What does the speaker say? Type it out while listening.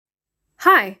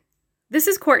Hi, this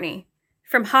is Courtney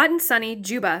from hot and sunny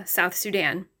Juba, South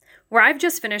Sudan, where I've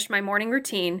just finished my morning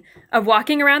routine of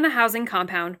walking around the housing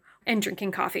compound and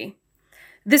drinking coffee.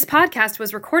 This podcast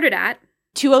was recorded at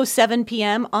 2:07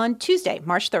 p.m. on Tuesday,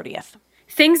 March 30th.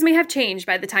 Things may have changed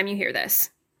by the time you hear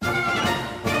this. I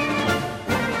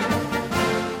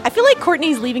feel like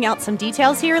Courtney's leaving out some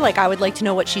details here, like I would like to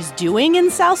know what she's doing in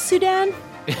South Sudan.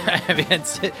 I mean,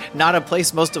 it's not a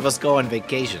place most of us go on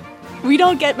vacation. We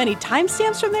don't get many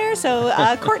timestamps from there, so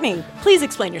Courtney, please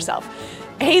explain yourself.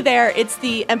 Hey there, it's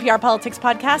the NPR Politics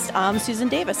Podcast. I'm Susan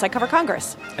Davis. I cover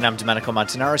Congress. And I'm Domenico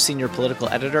Montanaro, senior political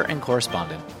editor and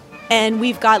correspondent. And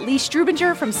we've got Lee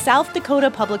Strubinger from South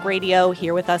Dakota Public Radio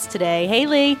here with us today. Hey,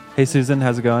 Lee. Hey, Susan.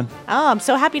 How's it going? Oh, I'm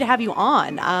so happy to have you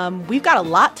on. We've got a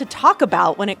lot to talk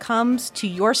about when it comes to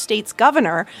your state's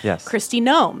governor, yes, Kristi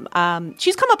Noem.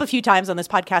 She's come up a few times on this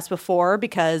podcast before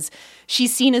because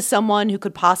she's seen as someone who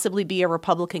could possibly be a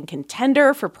Republican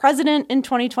contender for president in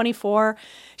 2024.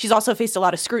 She's also faced a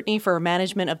lot of scrutiny for her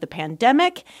management of the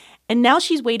pandemic. And now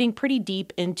she's wading pretty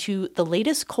deep into the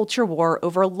latest culture war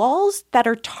over laws that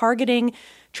are targeting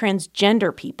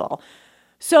transgender people.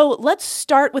 So let's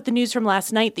start with the news from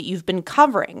last night that you've been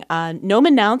covering. Noem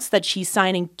announced that she's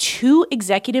signing 2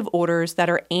 executive orders that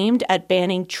are aimed at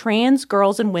banning trans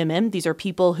girls and women, these are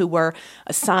people who were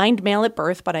assigned male at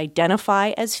birth but identify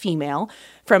as female,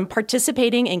 from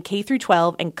participating in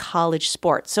K-12 and college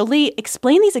sports. So Lee,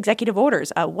 explain these executive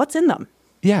orders. What's in them?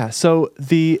 Yeah, so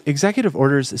the executive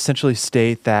orders essentially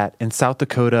state that in South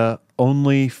Dakota,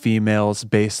 only females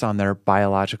based on their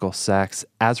biological sex,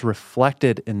 as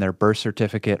reflected in their birth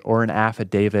certificate or an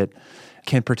affidavit,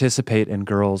 can participate in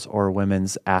girls' or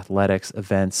women's athletics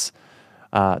events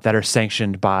that are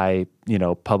sanctioned by,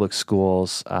 public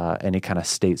schools, any kind of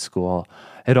state school.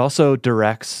 It also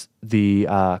directs the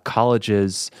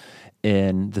colleges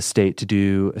in the state to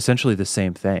do essentially the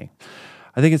same thing.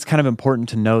 I think it's kind of important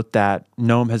to note that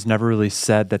Noem has never really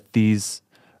said that these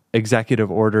executive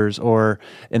orders, or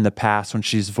in the past when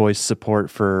she's voiced support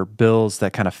for bills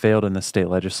that kind of failed in the state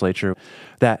legislature,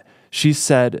 that she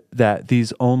said that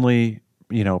these only,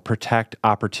 protect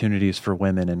opportunities for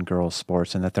women in girls'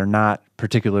 sports and that they're not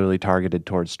particularly targeted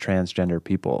towards transgender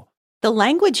people. The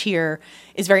language here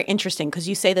is very interesting because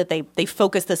you say that they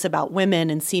focus this about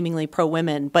women and seemingly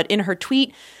pro-women. But in her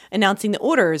tweet announcing the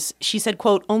orders, she said,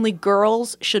 quote, only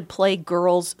girls should play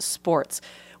girls' sports,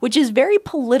 which is very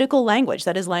political language.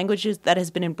 That is language that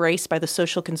has been embraced by the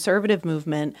social conservative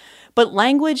movement, but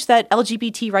language that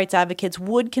LGBT rights advocates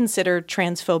would consider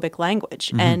transphobic language.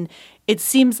 Mm-hmm. And it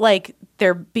seems like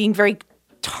they're being very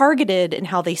targeted in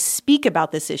how they speak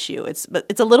about this issue. It's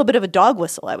a little bit of a dog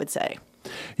whistle, I would say.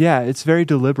 Yeah, it's very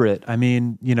deliberate. I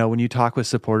mean, when you talk with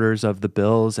supporters of the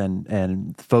bills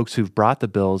and folks who've brought the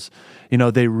bills,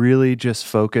 they really just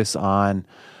focus on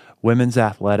women's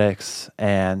athletics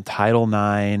and Title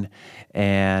IX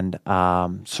and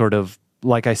sort of,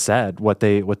 like I said, what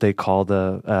they call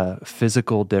the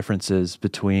physical differences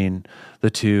between the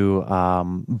two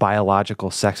biological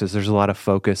sexes. There's a lot of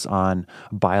focus on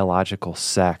biological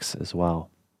sex as well.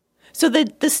 So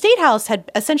the State House had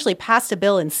essentially passed a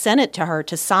bill and sent it to her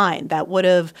to sign that would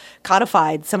have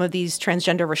codified some of these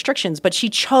transgender restrictions, but she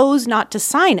chose not to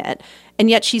sign it, and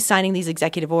yet she's signing these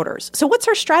executive orders. So what's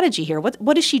her strategy here?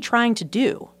 What is she trying to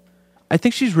do? I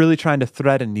think she's really trying to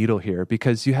thread a needle here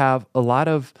because you have a lot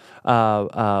of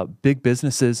big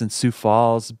businesses in Sioux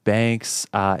Falls, banks,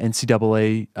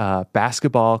 NCAA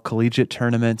basketball, collegiate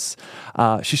tournaments.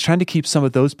 She's trying to keep some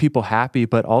of those people happy,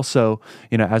 but also,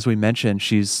 as we mentioned,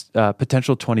 she's a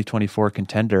potential 2024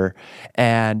 contender.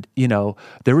 And,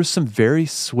 there was some very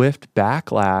swift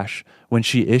backlash when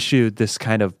she issued this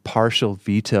kind of partial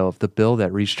veto of the bill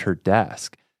that reached her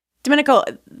desk. Domenico,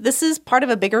 this is part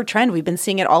of a bigger trend. We've been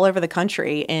seeing it all over the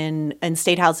country in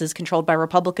state houses controlled by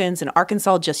Republicans. In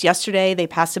Arkansas, just yesterday, they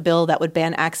passed a bill that would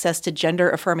ban access to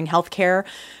gender-affirming health care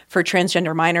for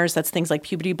transgender minors. That's things like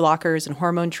puberty blockers and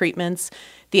hormone treatments.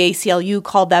 The ACLU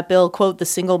called that bill, quote, the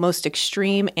single most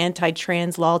extreme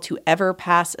anti-trans law to ever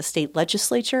pass a state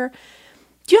legislature.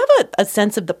 Do you have a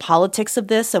sense of the politics of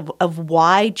this, of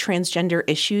why transgender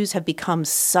issues have become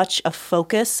such a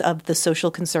focus of the social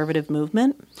conservative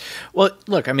movement? Well,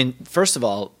 look, I mean, first of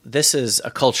all, this is a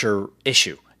culture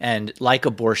issue. And like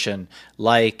abortion,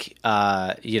 like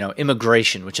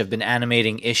immigration, which have been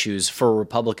animating issues for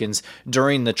Republicans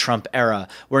during the Trump era,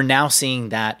 we're now seeing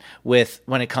that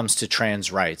when it comes to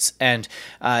trans rights. And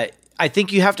I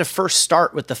think you have to first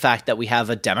start with the fact that we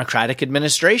have a Democratic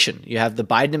administration. You have the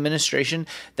Biden administration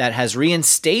that has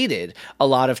reinstated a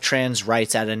lot of trans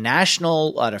rights at a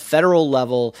national, at a federal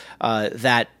level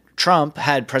that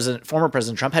former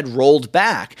President Trump had rolled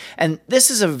back. And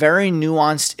this is a very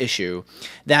nuanced issue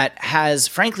that has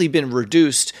frankly been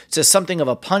reduced to something of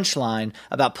a punchline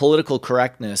about political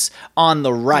correctness on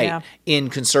the right in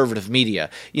conservative media.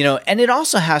 And it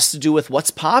also has to do with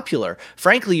what's popular.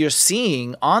 Frankly, you're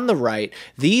seeing on the right,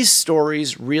 these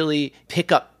stories really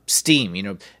pick up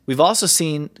steam. We've also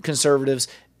seen conservatives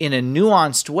in a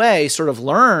nuanced way sort of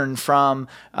learn from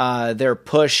their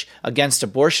push against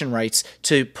abortion rights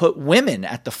to put women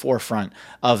at the forefront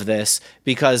of this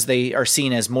because they are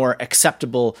seen as more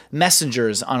acceptable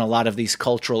messengers on a lot of these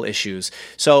cultural issues.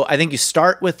 So I think you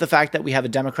start with the fact that we have a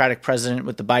Democratic president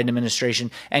with the Biden administration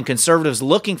and conservatives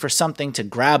looking for something to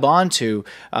grab onto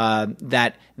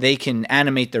that they can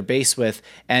animate their base with,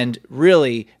 and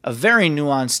really a very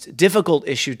nuanced, difficult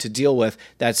issue to deal with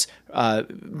that's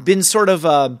been sort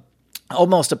of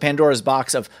almost a Pandora's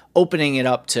box of opening it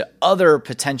up to other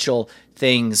potential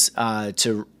things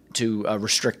to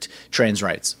restrict trans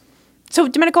rights. So,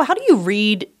 Domenico, how do you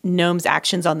read Noem's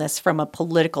actions on this from a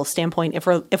political standpoint if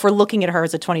we're looking at her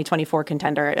as a 2024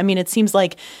 contender? I mean, it seems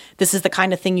like this is the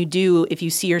kind of thing you do if you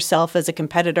see yourself as a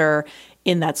competitor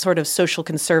in that sort of social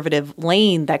conservative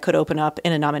lane that could open up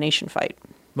in a nomination fight.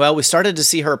 Well, we started to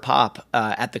see her pop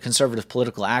at the Conservative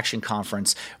Political Action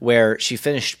Conference, where she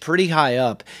finished pretty high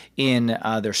up in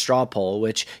their straw poll,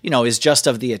 which, is just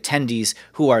of the attendees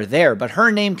who are there. But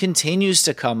her name continues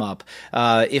to come up.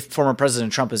 If former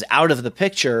President Trump is out of the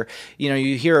picture,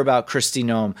 you hear about Kristi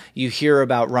Noem, you hear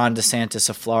about Ron DeSantis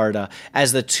of Florida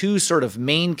as the two sort of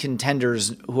main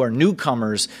contenders who are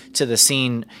newcomers to the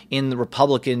scene in the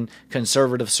Republican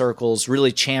conservative circles,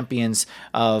 really champions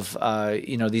of,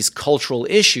 these cultural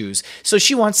issues. So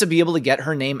she wants to be able to get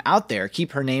her name out there,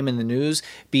 keep her name in the news,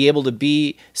 be able to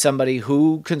be somebody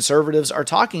who conservatives are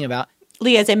talking about.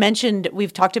 Lee, as I mentioned,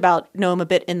 we've talked about Noem a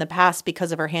bit in the past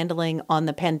because of her handling on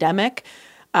the pandemic.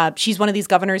 She's one of these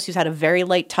governors who's had a very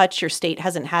light touch. Your state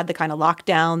hasn't had the kind of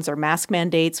lockdowns or mask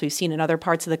mandates we've seen in other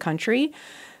parts of the country.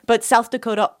 But South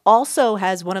Dakota also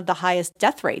has one of the highest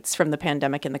death rates from the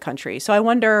pandemic in the country. So I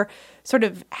wonder sort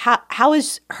of how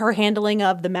is her handling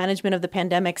of the management of the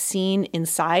pandemic seen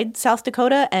inside South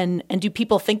Dakota? And do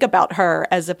people think about her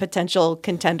as a potential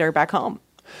contender back home?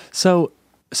 So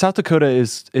South Dakota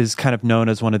is kind of known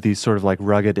as one of these sort of like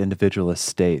rugged individualist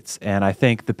states. And I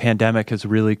think the pandemic has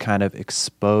really kind of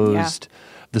exposed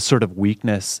the sort of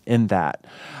weakness in that.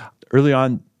 Early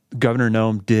on, Governor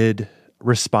Noem did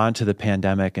respond to the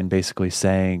pandemic and basically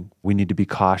saying we need to be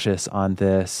cautious on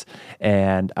this.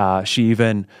 And she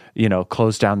even,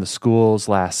 closed down the schools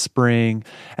last spring.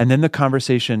 And then the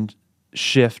conversation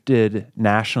shifted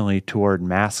nationally toward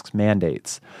masks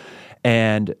mandates.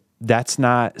 And that's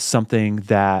not something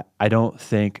that I don't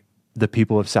think the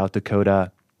people of South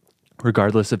Dakota,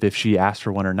 regardless of if she asked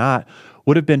for one or not,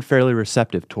 would have been fairly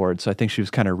receptive towards. So I think she was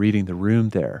kind of reading the room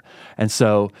there. And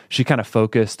so she kind of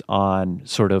focused on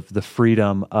sort of the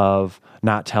freedom of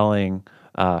not telling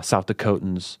South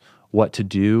Dakotans what to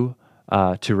do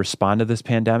to respond to this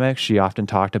pandemic. She often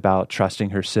talked about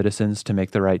trusting her citizens to make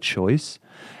the right choice.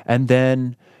 And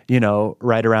then,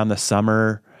 right around the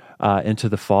summer into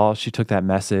the fall, she took that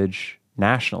message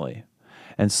nationally.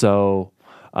 And so,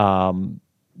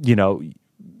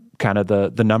 kind of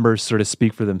the numbers sort of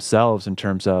speak for themselves in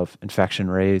terms of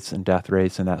infection rates and death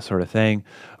rates and that sort of thing.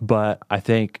 But I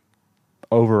think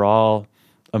overall,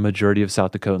 a majority of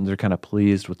South Dakotans are kind of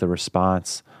pleased with the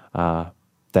response that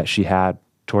she had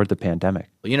toward the pandemic.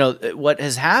 What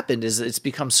has happened is it's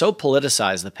become so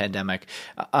politicized, the pandemic,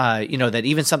 that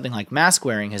even something like mask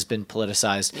wearing has been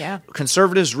politicized. Yeah.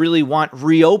 Conservatives really want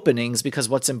reopenings because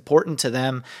what's important to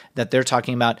them that they're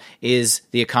talking about is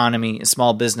the economy,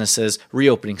 small businesses,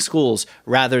 reopening schools,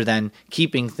 rather than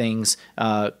keeping things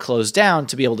closed down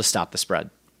to be able to stop the spread.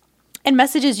 And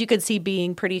messages you could see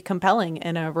being pretty compelling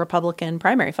in a Republican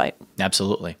primary fight.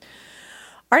 Absolutely.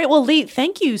 All right. Well, Lee,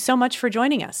 thank you so much for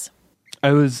joining us.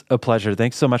 It was a pleasure.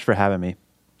 Thanks so much for having me.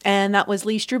 And that was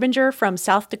Lee Strubinger from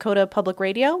South Dakota Public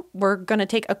Radio. We're going to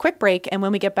take a quick break. And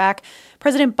when we get back,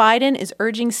 President Biden is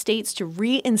urging states to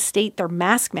reinstate their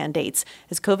mask mandates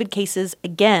as COVID cases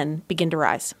again begin to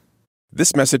rise.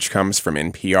 This message comes from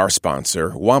NPR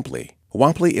sponsor Womply.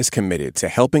 Womply is committed to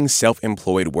helping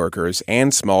self-employed workers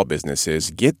and small businesses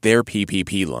get their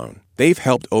PPP loan. They've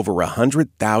helped over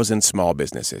 100,000 small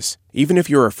businesses. Even if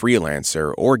you're a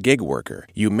freelancer or gig worker,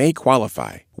 you may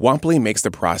qualify. Womply makes the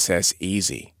process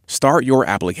easy. Start your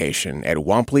application at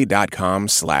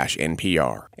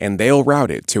womply.com/NPR, and they'll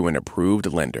route it to an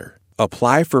approved lender.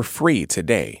 Apply for free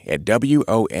today at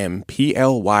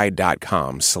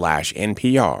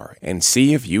womply.com/NPR and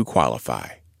see if you qualify.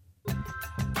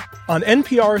 On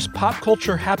NPR's Pop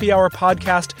Culture Happy Hour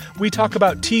podcast, we talk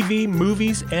about TV,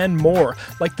 movies, and more,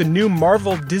 like the new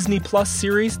Marvel Disney Plus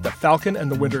series, The Falcon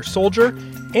and the Winter Soldier,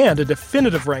 and a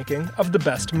definitive ranking of the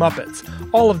best Muppets.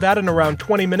 All of that in around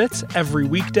 20 minutes every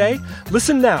weekday.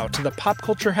 Listen now to the Pop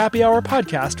Culture Happy Hour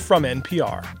podcast from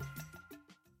NPR.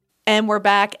 And we're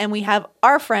back, and we have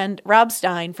our friend Rob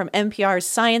Stein from NPR's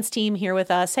science team here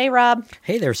with us. Hey, Rob.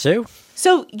 Hey there, Sue.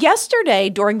 So yesterday,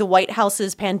 during the White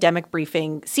House's pandemic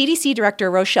briefing, CDC Director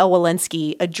Rochelle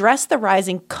Walensky addressed the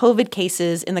rising COVID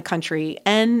cases in the country,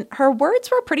 and her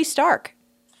words were pretty stark.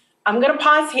 I'm going to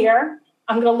pause here.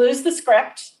 I'm going to lose the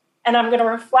script, and I'm going to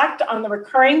reflect on the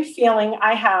recurring feeling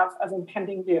I have of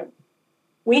impending doom.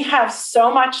 We have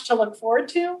so much to look forward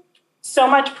to, so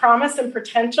much promise and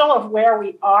potential of where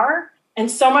we are, and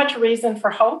so much reason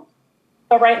for hope.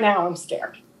 But right now, I'm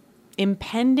scared.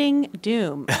 Impending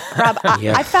doom. Rob,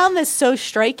 I found this so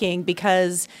striking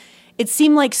because it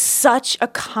seemed like such a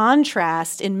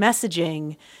contrast in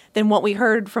messaging than what we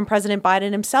heard from President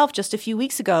Biden himself just a few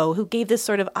weeks ago, who gave this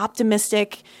sort of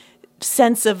optimistic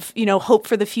sense of, hope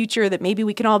for the future that maybe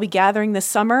we can all be gathering this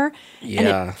summer. Yeah.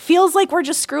 And it feels like we're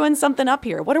just screwing something up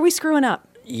here. What are we screwing up?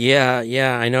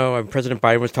 Yeah, I know. President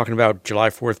Biden was talking about July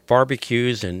 4th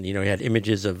barbecues, and, he had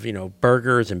images of,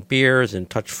 burgers and beers and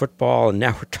touch football, and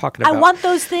now we're talking about... I want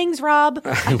those things, Rob.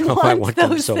 I want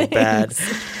them so bad.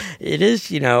 It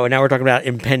is, and now we're talking about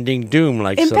impending doom,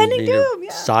 like impending doom,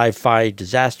 sci-fi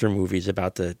disaster movies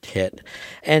about to hit.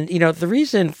 And, the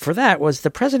reason for that was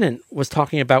the president was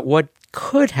talking about what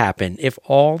could happen if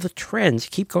all the trends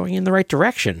keep going in the right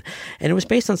direction. And it was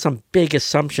based on some big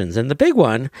assumptions. And the big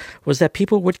one was that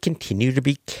people would continue to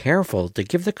be careful to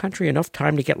give the country enough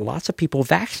time to get lots of people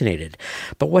vaccinated.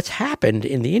 But what's happened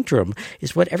in the interim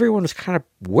is what everyone was kind of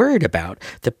worried about.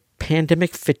 The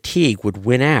pandemic fatigue would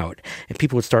win out, and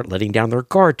people would start letting down their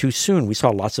guard too soon. We saw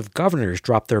lots of governors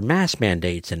drop their mask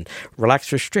mandates and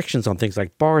relax restrictions on things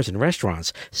like bars and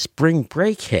restaurants. Spring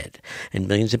break hit, and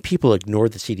millions of people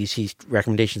ignored the CDC's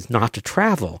recommendations not to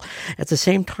travel. At the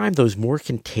same time, those more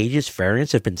contagious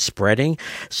variants have been spreading,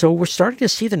 so we're starting to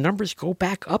see the numbers go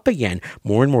back up again.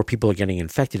 More and more people are getting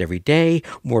infected every day.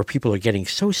 More people are getting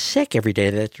so sick every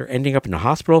day that they're ending up in the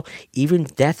hospital. Even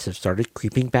deaths have started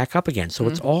creeping back up again, so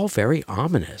it's all very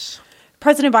ominous.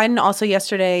 President Biden also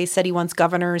yesterday said he wants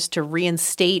governors to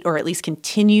reinstate or at least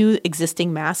continue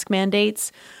existing mask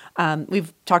mandates.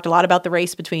 We've talked a lot about the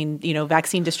race between,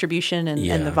 vaccine distribution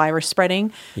and the virus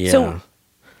spreading. Yeah. So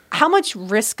how much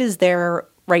risk is there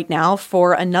right now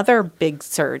for another big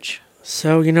surge?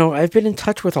 So, I've been in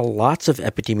touch with lots of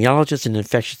epidemiologists and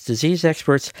infectious disease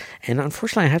experts, and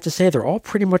unfortunately, I have to say they're all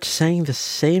pretty much saying the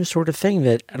same sort of thing,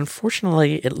 that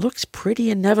unfortunately, it looks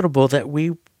pretty inevitable that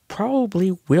we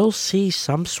probably will see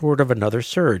some sort of another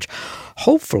surge.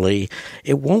 Hopefully,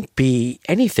 it won't be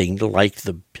anything like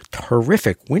the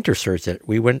horrific winter surge that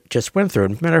we just went through.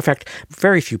 As a matter of fact,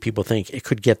 very few people think it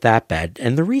could get that bad.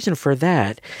 And the reason for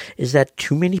that is that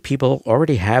too many people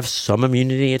already have some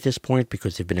immunity at this point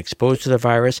because they've been exposed to the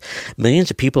virus.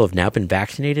 Millions of people have now been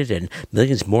vaccinated, and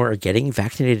millions more are getting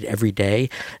vaccinated every day.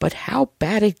 But how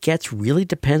bad it gets really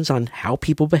depends on how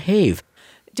people behave.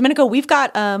 Domenico, we've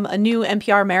got a new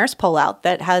NPR Marist poll out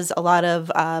that has a lot of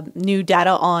new data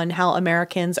on how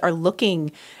Americans are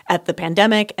looking at the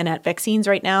pandemic and at vaccines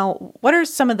right now. What are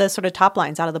some of the sort of top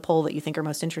lines out of the poll that you think are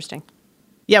most interesting?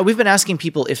 Yeah, we've been asking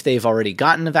people if they've already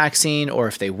gotten a vaccine or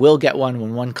if they will get one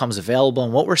when one comes available.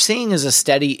 And what we're seeing is a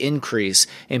steady increase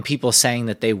in people saying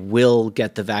that they will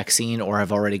get the vaccine or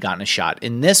have already gotten a shot.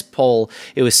 In this poll,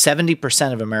 it was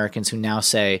 70% of Americans who now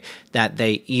say that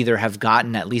they either have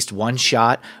gotten at least one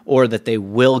shot or that they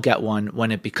will get one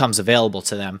when it becomes available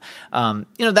to them.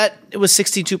 That it was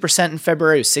 62% in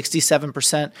February, it was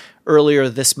 67% earlier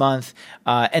this month.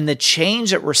 And the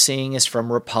change that we're seeing is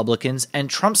from Republicans and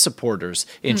Trump supporters,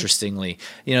 interestingly.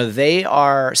 They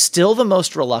are still the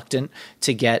most reluctant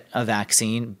to get a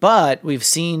vaccine, but we've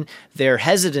seen their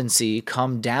hesitancy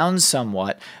come down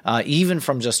somewhat, even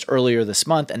from just earlier this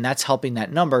month. And that's helping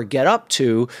that number get up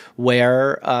to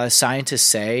where scientists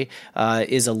say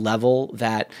is a level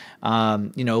that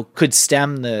could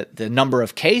stem the number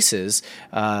of cases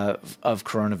of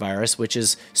coronavirus, which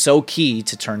is so key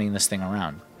to turning this thing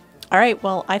around. All right.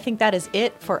 Well, I think that is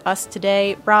it for us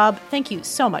today. Rob, thank you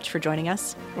so much for joining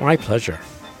us. My pleasure.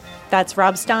 That's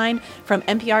Rob Stein from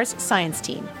NPR's science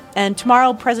team. And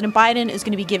tomorrow, President Biden is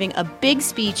going to be giving a big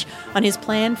speech on his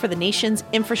plan for the nation's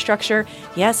infrastructure.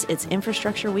 Yes, it's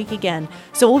Infrastructure Week again.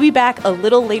 So we'll be back a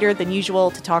little later than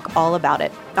usual to talk all about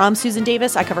it. I'm Susan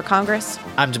Davis. I cover Congress.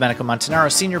 I'm Domenico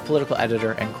Montanaro, senior political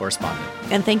editor and correspondent.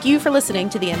 And thank you for listening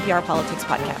to the NPR Politics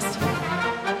Podcast.